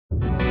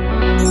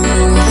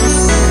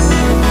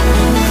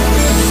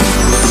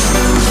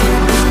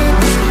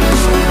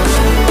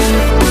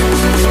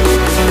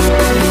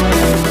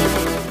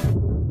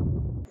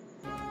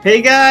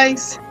Hey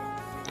guys,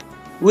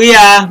 we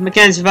are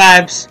Mackenzie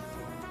Vibes,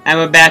 and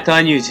we're back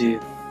on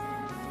YouTube.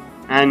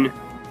 And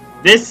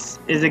this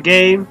is a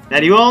game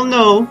that you all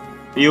know,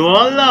 you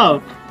all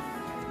love,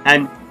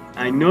 and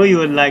I know you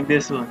would like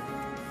this one.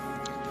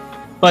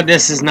 But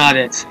this is not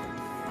it.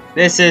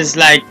 This is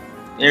like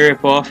a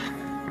ripoff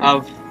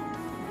of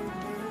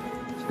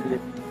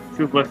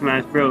Super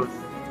Smash Bros.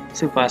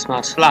 Super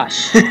Smash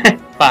Flash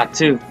Part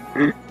 2.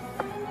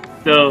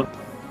 So,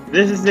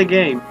 this is the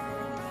game.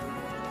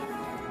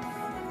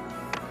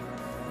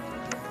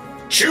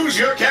 Choose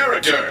your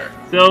character.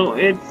 So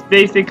it's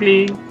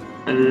basically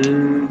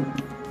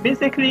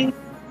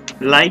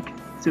like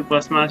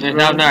Super Smash Bros. It's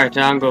not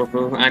Naruto and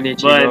Goku and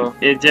Ichigo.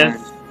 But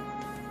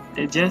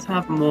it just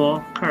have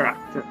more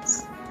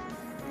characters.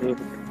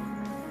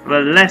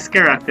 Well, less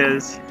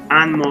characters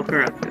and more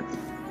characters.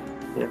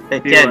 Yeah,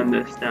 If you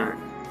understand.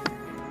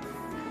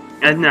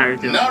 As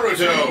Naruto.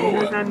 Naruto.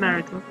 You're not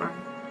Naruto fan.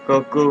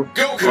 Goku.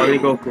 All the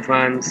Goku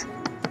fans.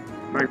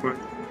 Likewise.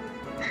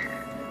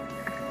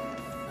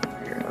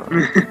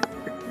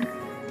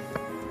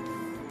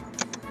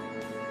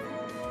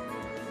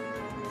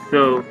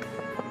 So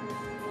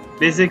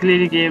basically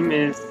the game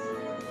is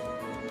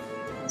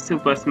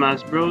Super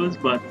Smash Bros,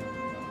 but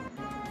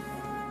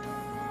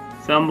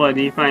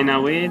somebody find a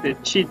way to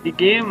cheat the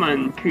game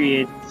and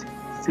create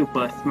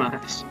Super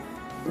Smash.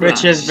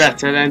 Which is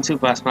better than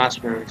Super Smash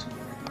Bros.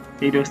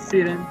 You don't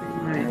see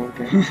anything right.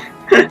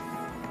 Okay.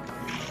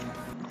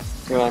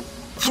 Go on.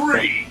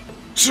 3,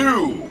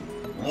 2,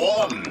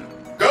 1,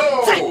 go!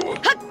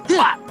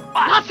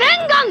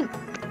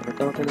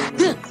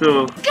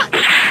 So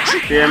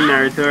we have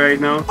Naruto right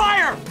now.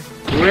 Fire!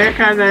 Where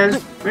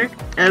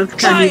else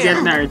can you get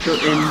Naruto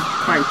in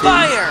fighting?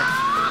 Fire!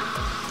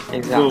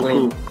 Exactly.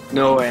 Goku.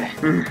 Nowhere.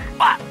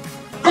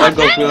 But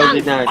Goku will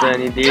be Naruto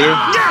any day.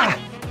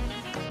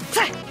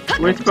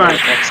 Which part?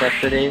 Except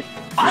today.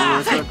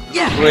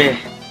 Yeah! Wait.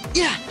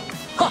 Yeah!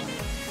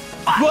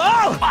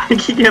 Whoa!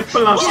 He get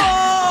pull up.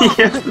 He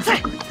get pull up.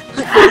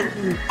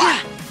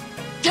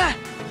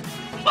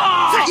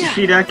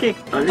 See that kick?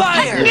 Oh,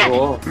 Fire! Just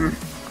go.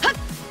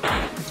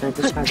 Try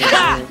to try to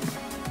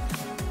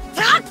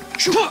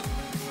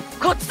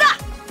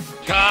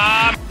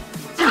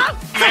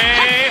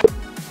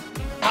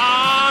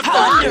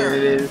There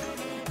it is.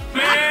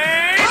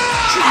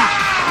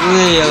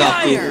 You're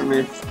lucky.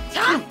 Miss.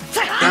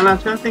 And I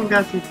still think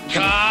that's it.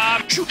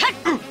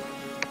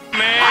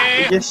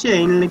 You just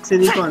sharing licks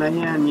in the corner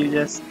here and you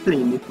just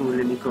playing the fool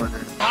in the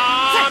corner.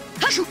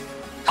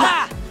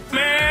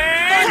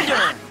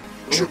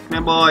 My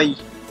boy.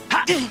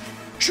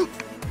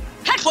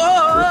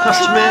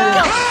 Touch man.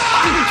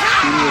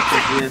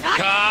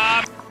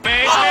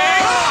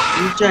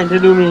 You trying to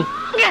do me?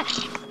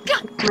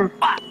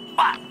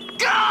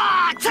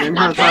 Then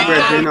how's my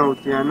brethren out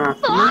here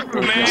nasty?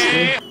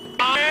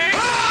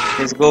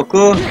 It's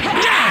Goku.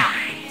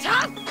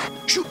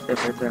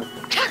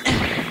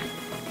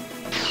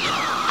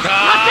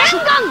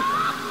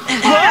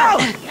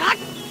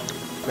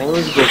 Man,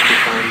 who's Goku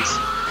fans?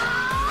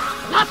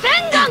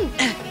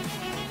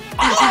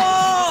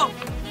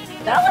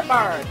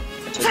 Delibird!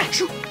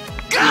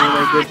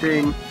 Another good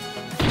thing.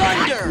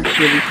 Thunder!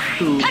 Really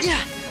cool.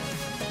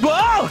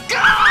 Whoa!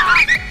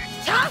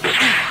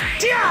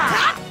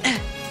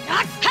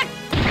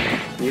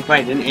 You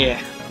fight in air.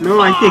 No,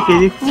 I take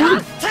any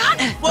food.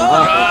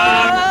 Whoa!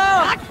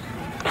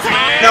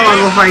 Now I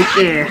go fight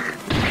there.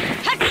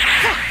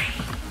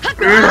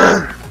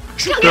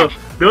 So,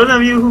 those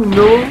of you who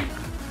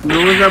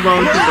knows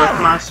about Super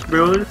Smash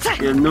Bros,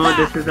 you know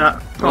this is a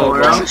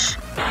power up.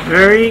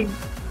 Very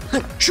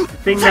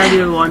thing that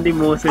you want the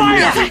most in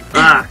this game.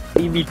 Ah,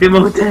 he beat him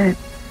out there.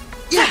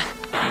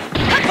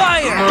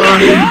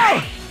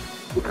 Fire!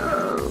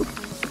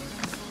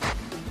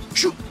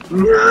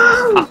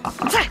 No!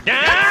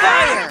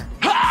 Fire!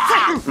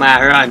 Man,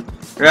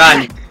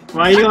 run.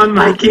 Why are you on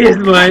my case,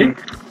 boy?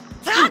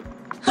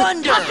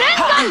 Thunder!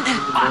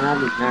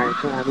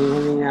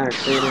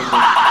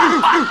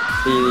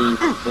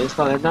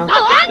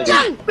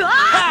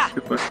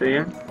 Super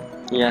Saiyan?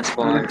 Yes,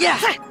 boy.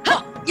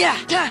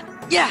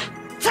 Yeah!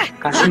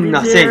 Cause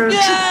nothing.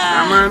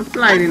 That man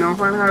sliding off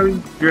on how he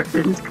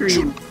drifting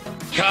screen.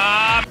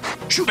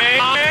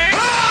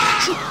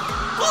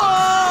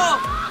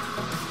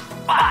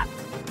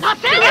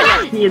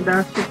 He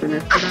that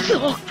stupidness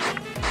today.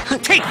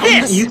 Take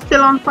this! You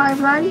still on 5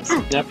 lives?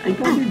 Yep. I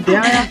thought you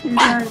die after you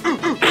die.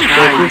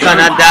 Goku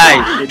cannot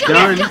die. It's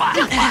done. It's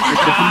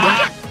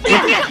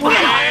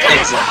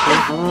Exactly.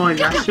 oh,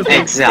 that's super.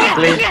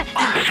 Exactly.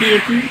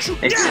 Katie?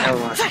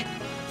 Exactly.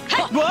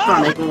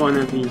 Sonic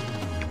wannabe.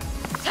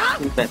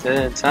 Better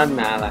than Sun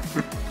now, like.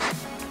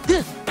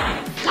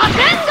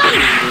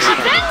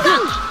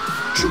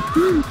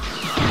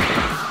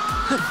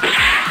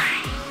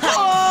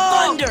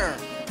 Thunder!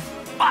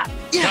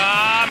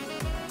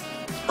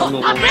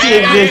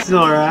 Take this,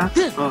 Zora.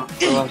 Oh.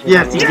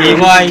 Yes, he gave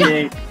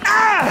Why?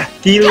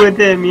 Deal with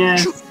him,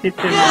 yes. Hit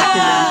him,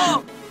 kill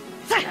him.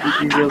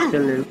 He will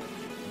kill him.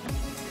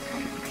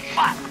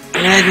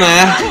 Right,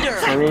 Maya.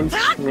 I mean,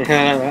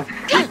 yeah.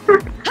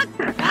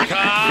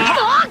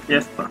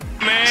 Yes, sir.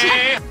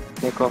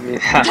 They call me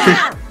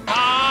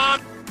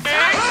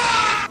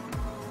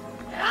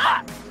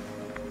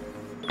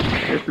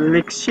It's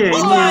lick shame.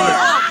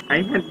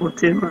 I had put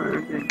him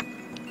on.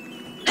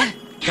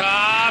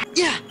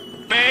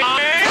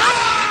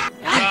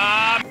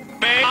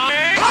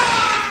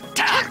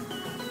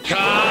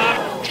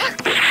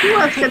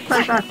 What can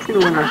I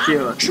do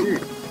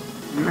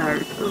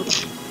Naruto.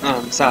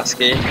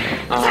 Sasuke.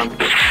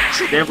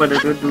 Yeah, but I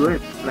don't do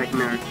it like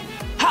Naruto.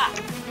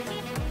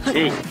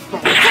 Hey.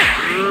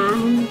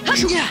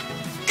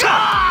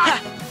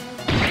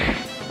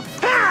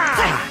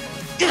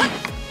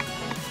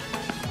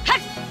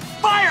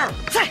 Fire!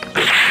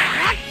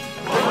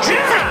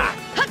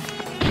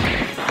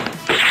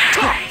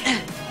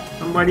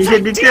 Somebody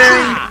hit the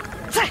train.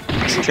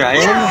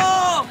 Giant?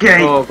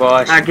 Okay. Oh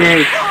gosh.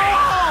 Okay.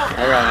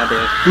 I got that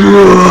dead.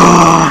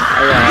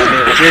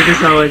 This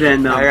is how it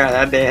ends I now. got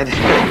that dead.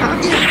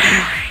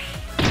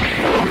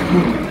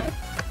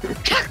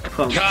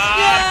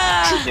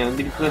 Yang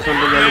di plus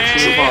untuk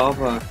galaxy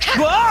apa?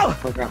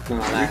 Program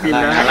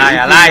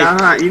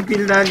alay. You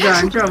feel that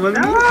gun trouble?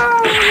 No.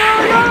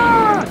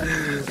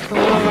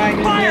 Oh my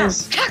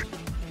goodness.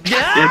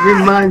 Every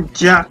man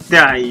Jack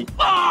die.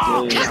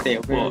 Stay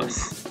up,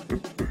 boss.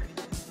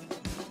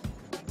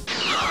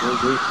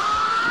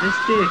 Let's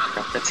take.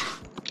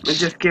 Let's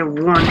just get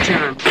one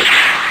chance.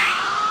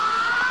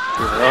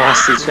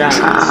 Lost the chance.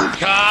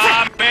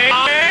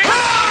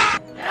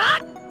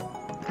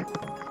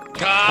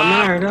 Come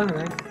on,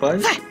 right,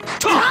 buzz.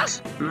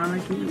 Not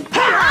like you.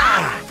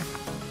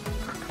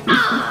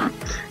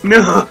 No.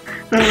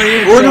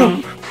 Oh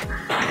no.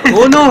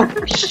 Oh no.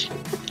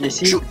 You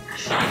see?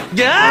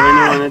 I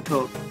really want to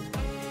talk.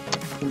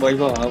 Boy,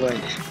 boy.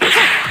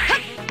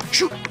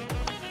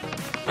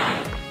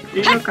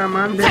 You know, come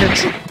on there.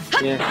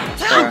 Yeah.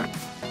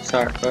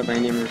 Sorry. What my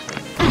name is?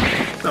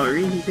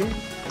 Sorry, he did.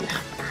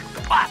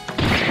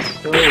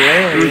 So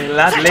way,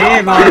 lát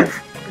lê mà.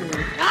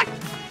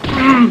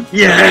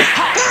 Yes.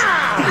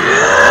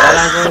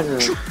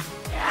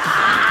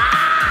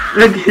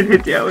 Look at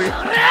it, Joey.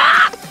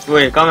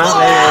 Wait, come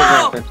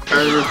out.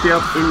 Lấy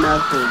yourself in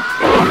that hole.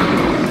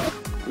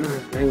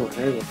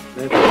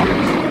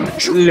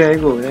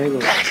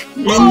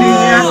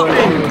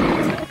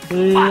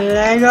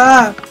 Lấy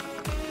go.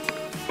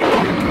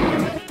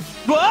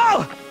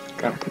 Whoa!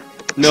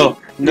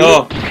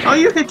 No. Oh,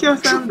 you hit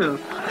yourself though.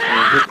 I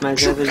hit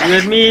myself. Is you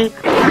with me?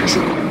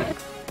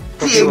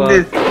 Take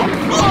this.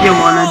 You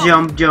wanna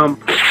jump.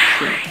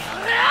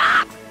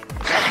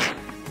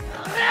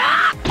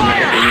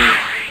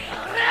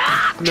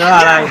 No,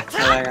 alay.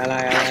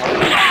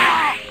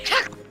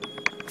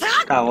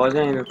 Cả có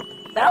gì được.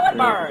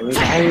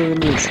 Cái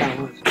nhìn sao?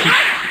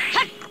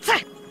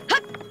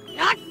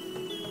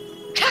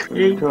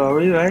 Hey,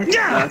 Sorry, right?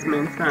 last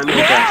man standing.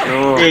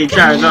 No. Hey,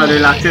 Charles, no,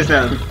 relax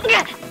yourself.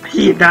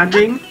 Heat that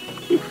thing.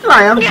 He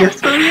fly up just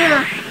from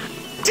here.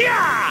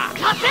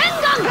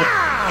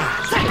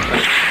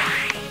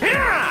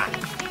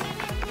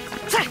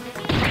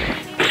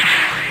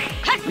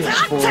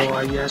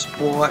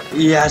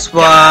 Yes,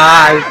 boy.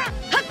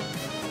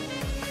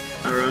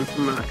 I run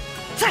from that.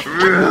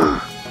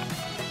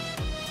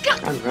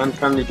 And run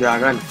from the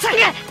dragon.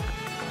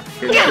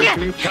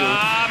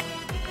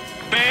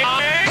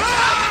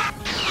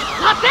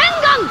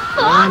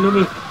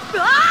 Anumi.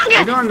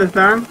 I don't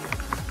understand.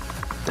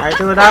 I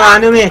do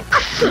that, Anumi.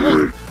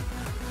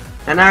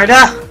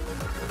 Another.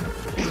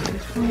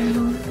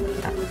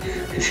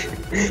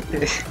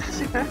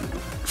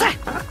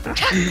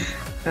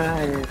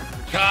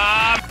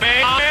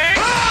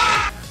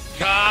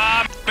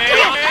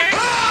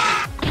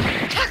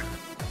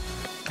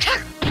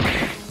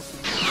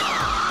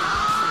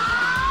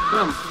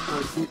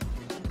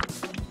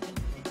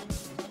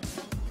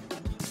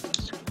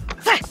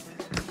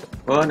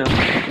 Oh no.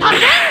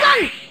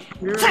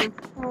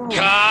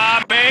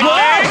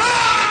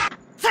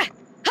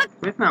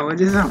 Wait now, what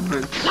just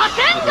happened?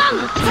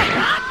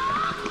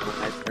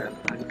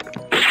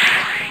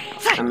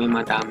 I mean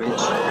my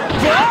damage.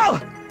 Whoa!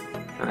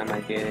 I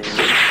might get it.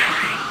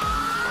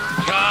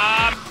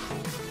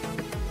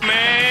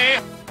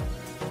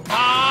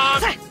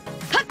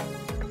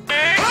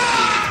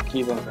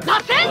 Keep up.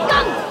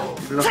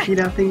 Lucky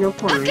that thing you're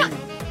pulling.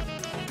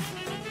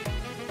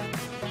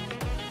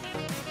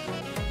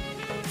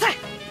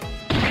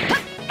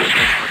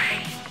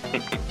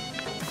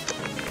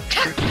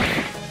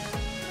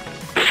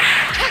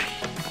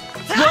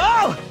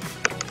 Whoa!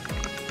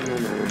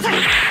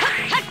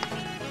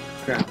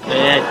 Crap.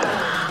 Hey.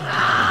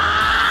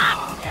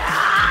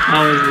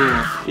 How is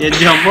it? You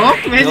jump up?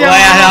 No, I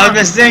had a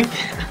mistake.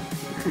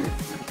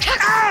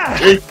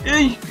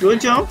 Hey, go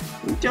jump.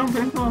 Jump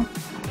and go.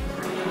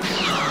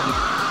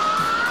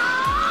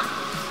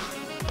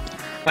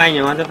 Fine,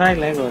 you want to fight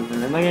Lego?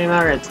 Let me get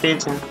my red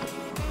station.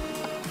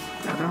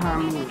 I don't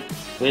have more.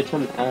 Wait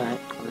one. Alright.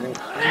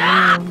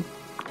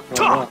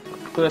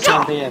 Put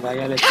something if I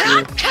gotta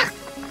see.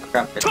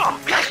 Crap it.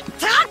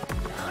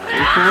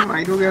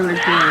 I don't get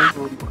like two.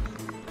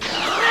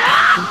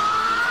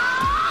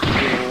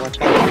 Watch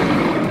out.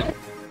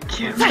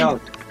 Watch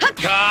out.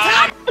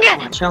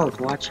 Watch out,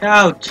 watch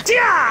out.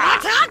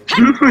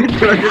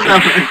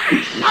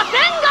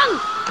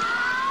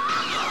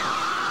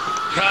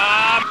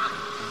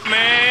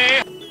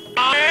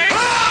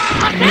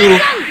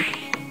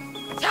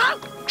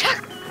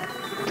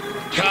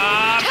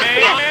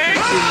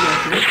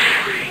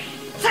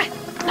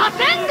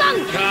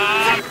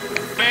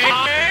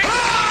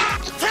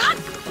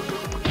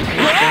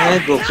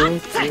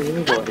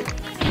 Goku,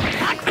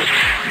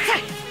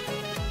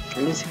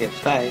 at least he can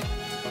fly.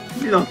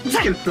 Look, he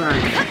can fly.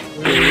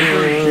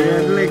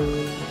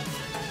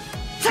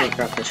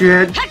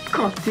 Dread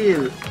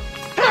cocktail.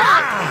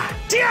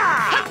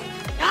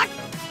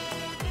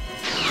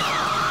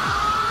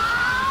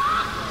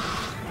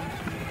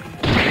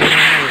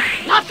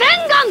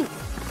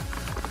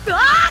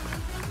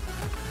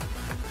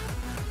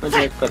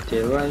 Dread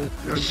cocktail, right?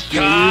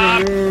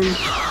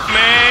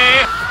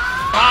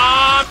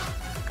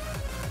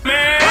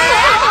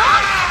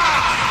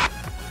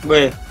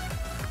 Wait.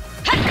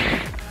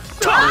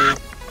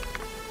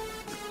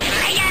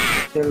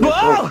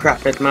 Oh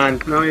crap it, man.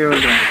 Now you're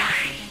done.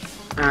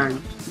 And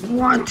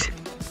what?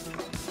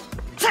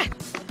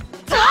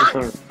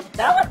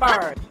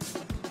 Celebrate!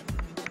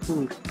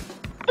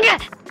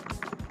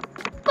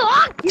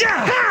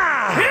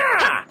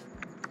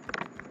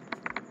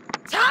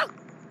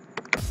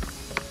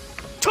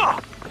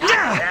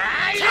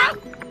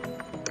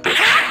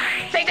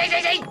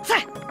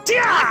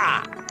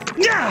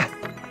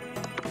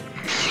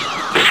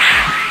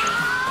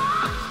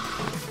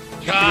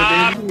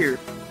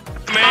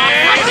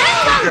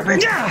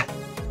 Here.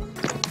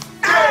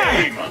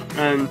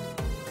 And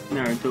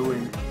Naruto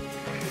wins.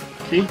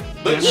 See?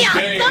 This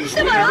game's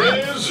winner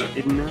is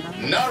Didn't know that.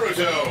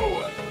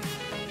 Naruto.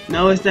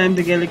 Now it's time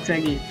to get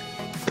Licksagi.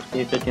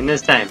 You're taking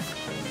this time.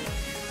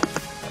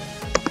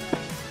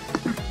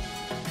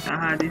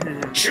 Aha, this is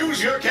it.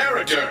 Choose your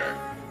character.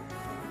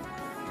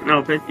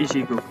 No, bet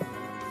Ichigo.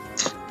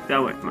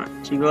 That way, man.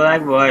 She go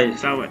like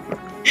boys. That way.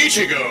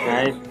 Ichigo.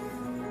 Right?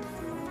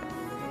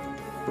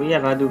 What you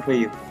ever do for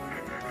you?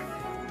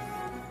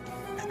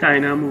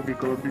 Starting a movie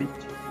called Bleach.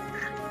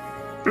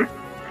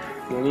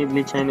 You need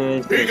Bleach I know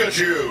is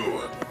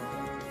Pikachu.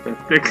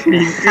 The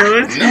clean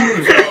clothes.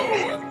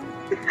 Naruto.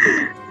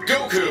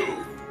 Goku.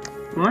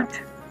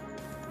 What?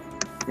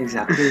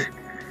 exactly.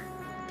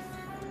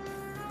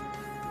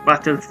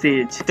 Battle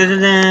stage. 3,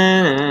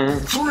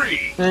 2,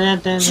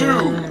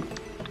 1,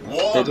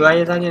 Itu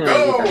aja tadi go.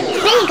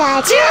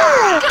 Pikachu!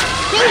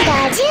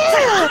 Pikachu!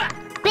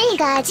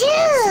 Pikachu!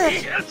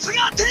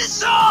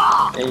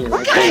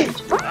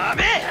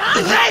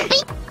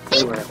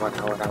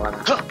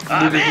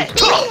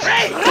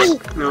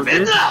 No,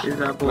 this is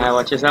a boy.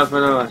 Watch yourself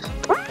for those.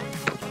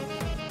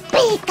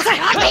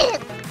 Pikachu!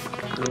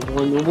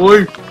 No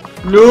boy!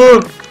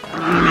 No!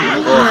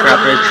 Oh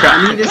crap, it's I crap.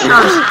 need a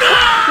shot.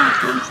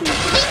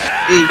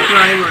 Hey,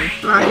 fly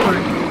one.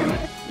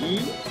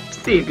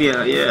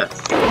 Savior, yes.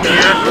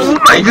 Oh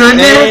my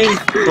goodness!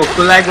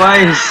 Goku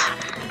likewise.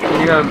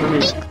 You got for me.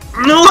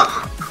 No!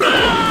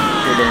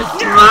 You're dead.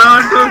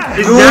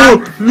 Is No!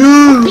 that?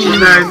 No!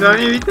 Nice, don't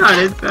even tell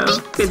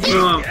itself. Good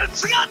job.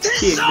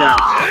 Take that.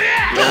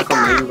 Yeah,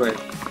 come in, boy.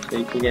 So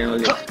you can get all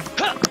this.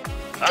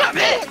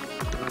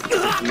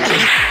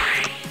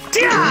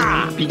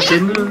 Beat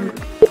them.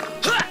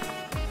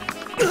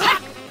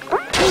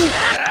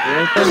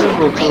 Yeah, tell me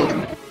Goku.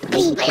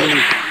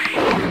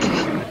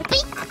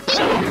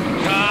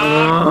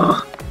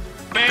 Oh.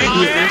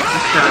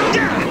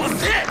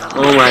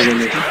 Oh my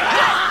goodness.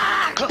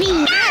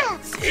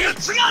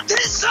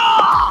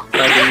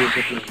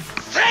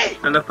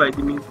 And the fight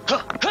me.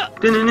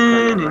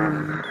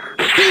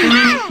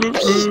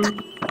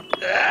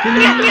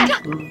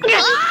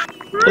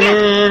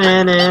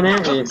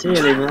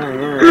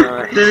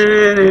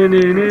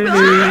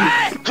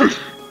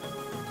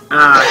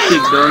 Ah,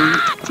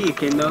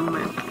 taking down,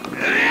 man.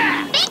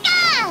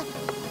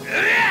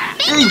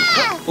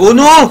 Oh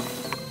no!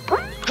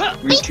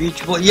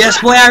 Reach, boy. Yes,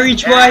 boy, I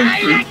reach, boy.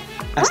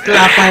 I still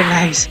have 5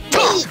 lives.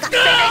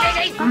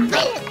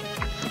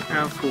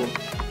 Ah, cool.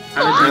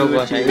 No,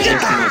 boy, I reach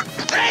this one.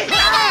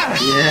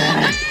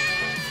 Yes.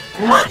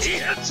 What?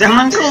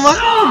 Someone come back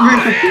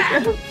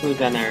over. Who's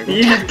that nerd?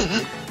 Yeah.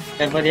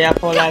 Everybody have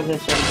 4 lives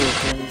and shall go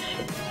finish.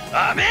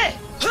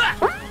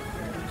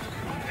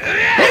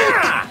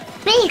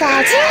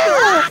 Pikachu!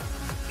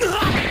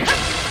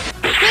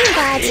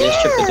 You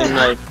should put him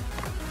right.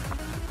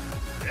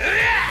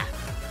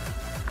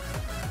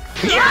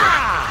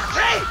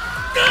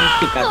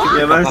 You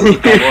ever see?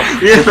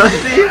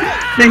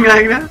 Thing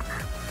like that?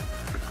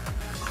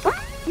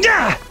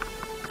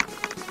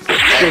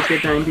 Take your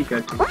time,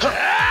 Pikachu.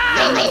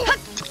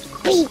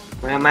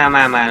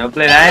 Man, don't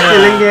play that.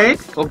 Killing gate?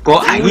 Oh, go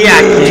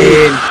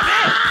again.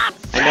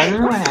 I don't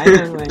know why.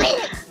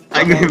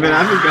 I gave it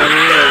up,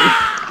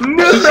 Pikachu.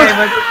 No!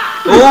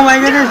 Oh my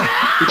goodness.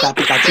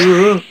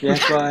 Pikachu. Yes,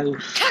 boy.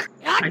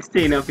 I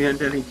stayed up here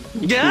until he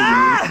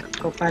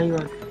Go find you.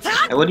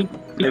 What do you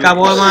pick up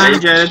all man? man? You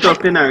trying to talk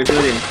to Naruto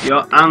then?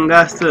 Your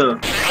anger, sir.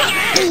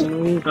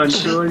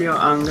 Control your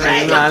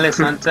anger. Nah,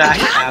 listen to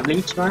that.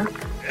 Bleach, man.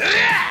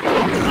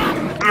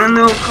 Oh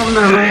no, come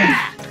now, man.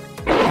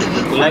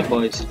 You like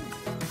boys?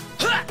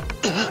 No,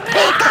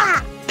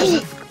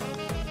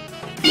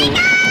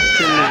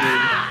 still not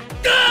good.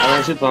 I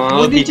want Superman.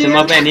 I'll beat him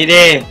up any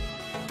day.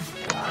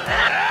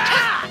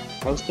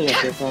 I'll still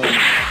have to follow.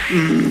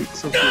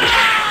 So cool.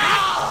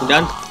 You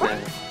done?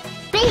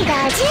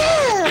 Pikachu!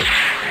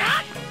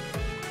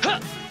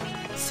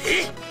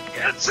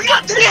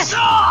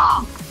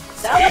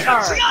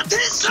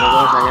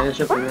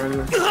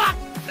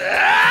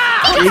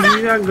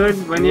 These are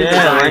good when you're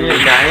Yeah, when dying.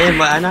 you're dying,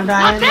 but I'm not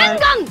dying.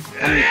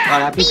 Oh,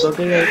 that pick up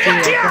here too.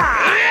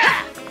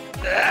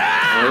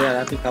 Oh yeah,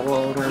 that pick up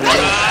all my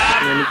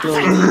money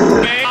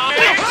clothes.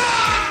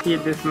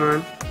 Hit this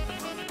man.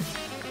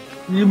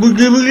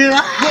 Boogie.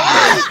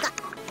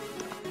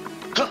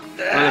 Oh, look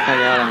at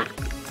that.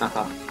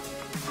 Haha.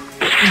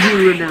 Deal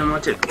with them,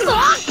 watch it.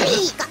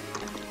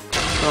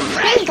 Come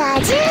back.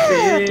 Pikachu!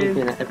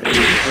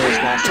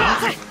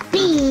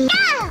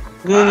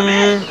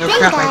 Oh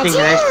crap, I think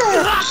I...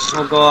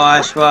 Oh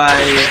gosh, why?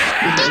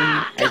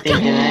 I think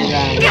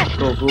I got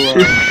Goku.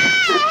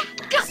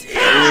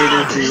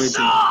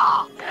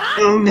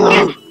 Oh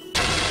no!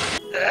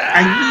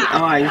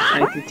 I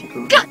see Chico.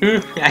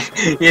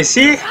 You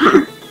see?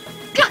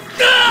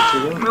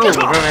 No!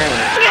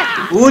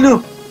 Uno!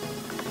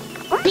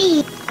 B!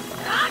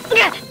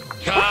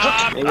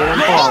 Maybe I'm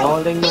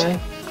falling, man.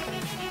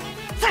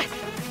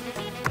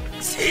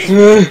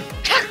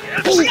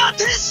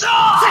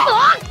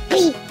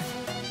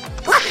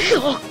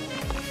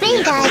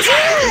 Pikachu!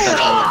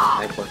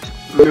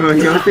 No,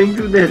 you're thinking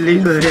too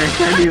deadly, so I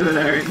can't even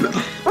right now.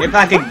 If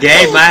I could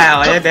get my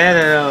house, I did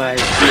it. No, I'm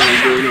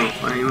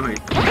right.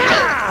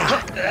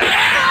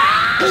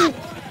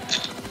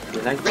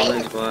 You like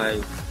boys,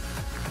 boy.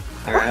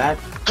 Alright.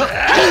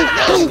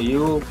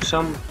 You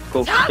some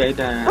go get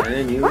and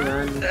then you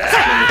run.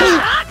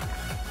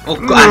 Oh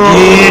god!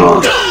 Hey,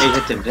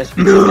 hit him. Let's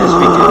beat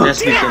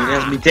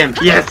him.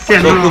 Yes,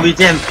 Goku beat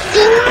him.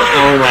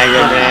 Oh my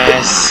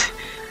goodness.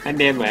 I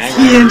did my I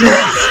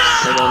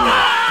don't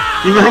know.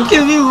 You might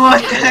kill me one Oh,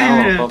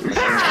 time. fuck.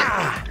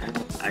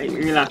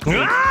 Relax.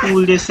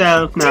 Cool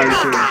yourself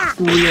now,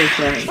 cool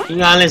yourself. You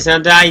gotta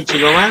listen to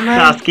Ichigo, man.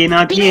 Sasuke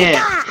not here.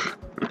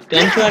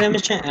 Then try them to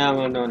check.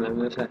 Oh, no.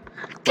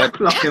 But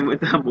Block him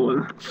with that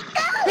ball.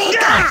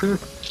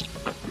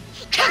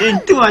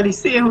 Two are the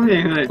same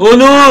way. oh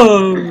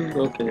no!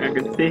 Okay. I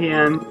can stay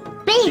here and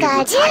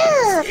Pikachu!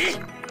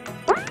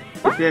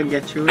 if you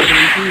get through it,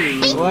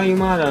 then too. Why you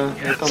mad?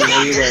 Come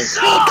on, you guys.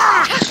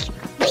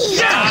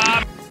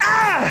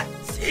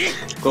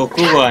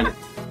 Goku one.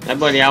 That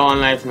body have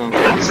one life now.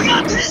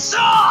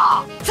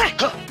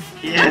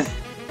 Yes.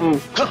 Oh.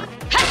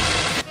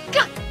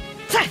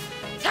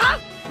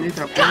 This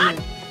a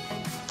problem.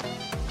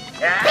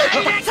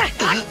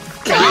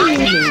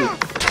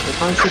 You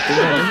can't shoot him,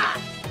 man.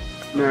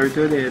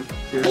 Naruto did.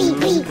 Yes,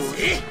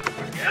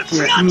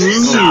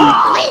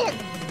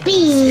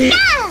 B!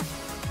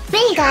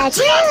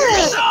 Pikachu!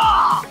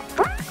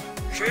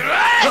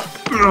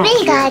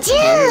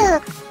 Pikachu!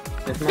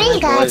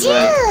 Pikachu!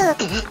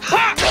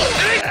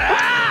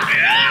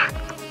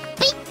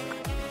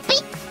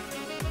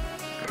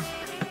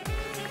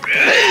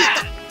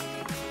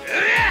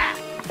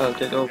 Oh,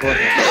 get over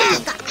here.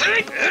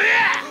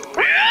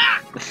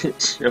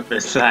 Your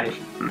first life.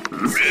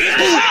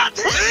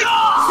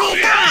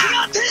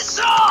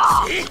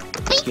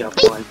 Yeah,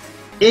 boy.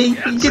 Hey, you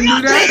can do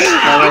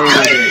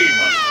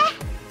that?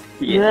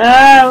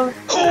 Yeah.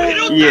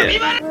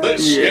 Yeah.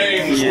 This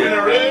game's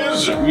winner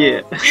is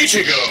Yeah.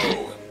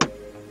 Ichigo.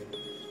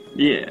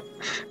 Yeah.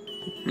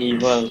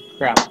 Evil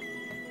crap.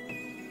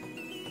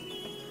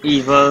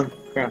 Evil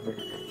crap.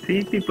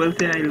 See, people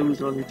say I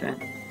lose all the time.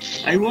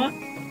 I won?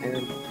 I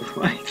don't.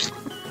 Why?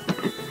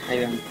 I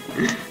don't.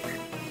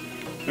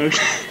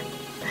 Okay.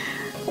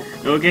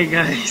 Okay,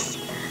 guys.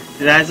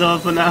 That's all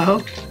for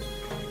now.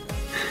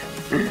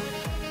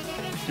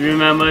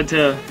 Remember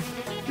to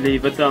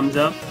leave a thumbs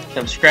up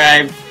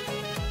Subscribe,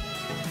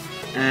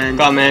 and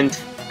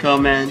comment,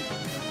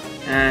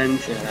 and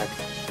share that.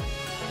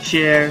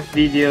 share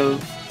video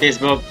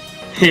Facebook.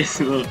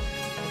 Facebook,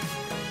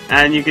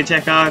 and you can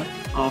check out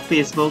our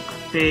Facebook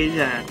page.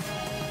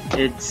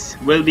 It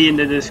will be in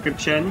the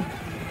description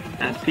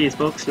at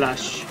Facebook/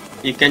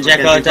 You can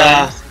check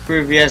out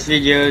previous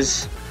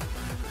videos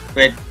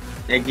with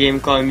a game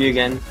called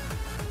Mugen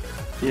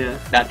yeah.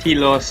 that he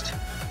lost.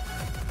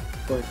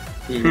 But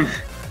he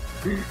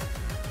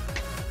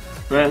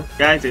Well,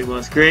 guys, it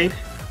was great,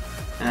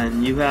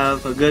 and you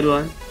have a good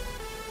one.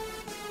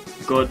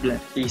 God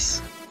bless.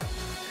 peace.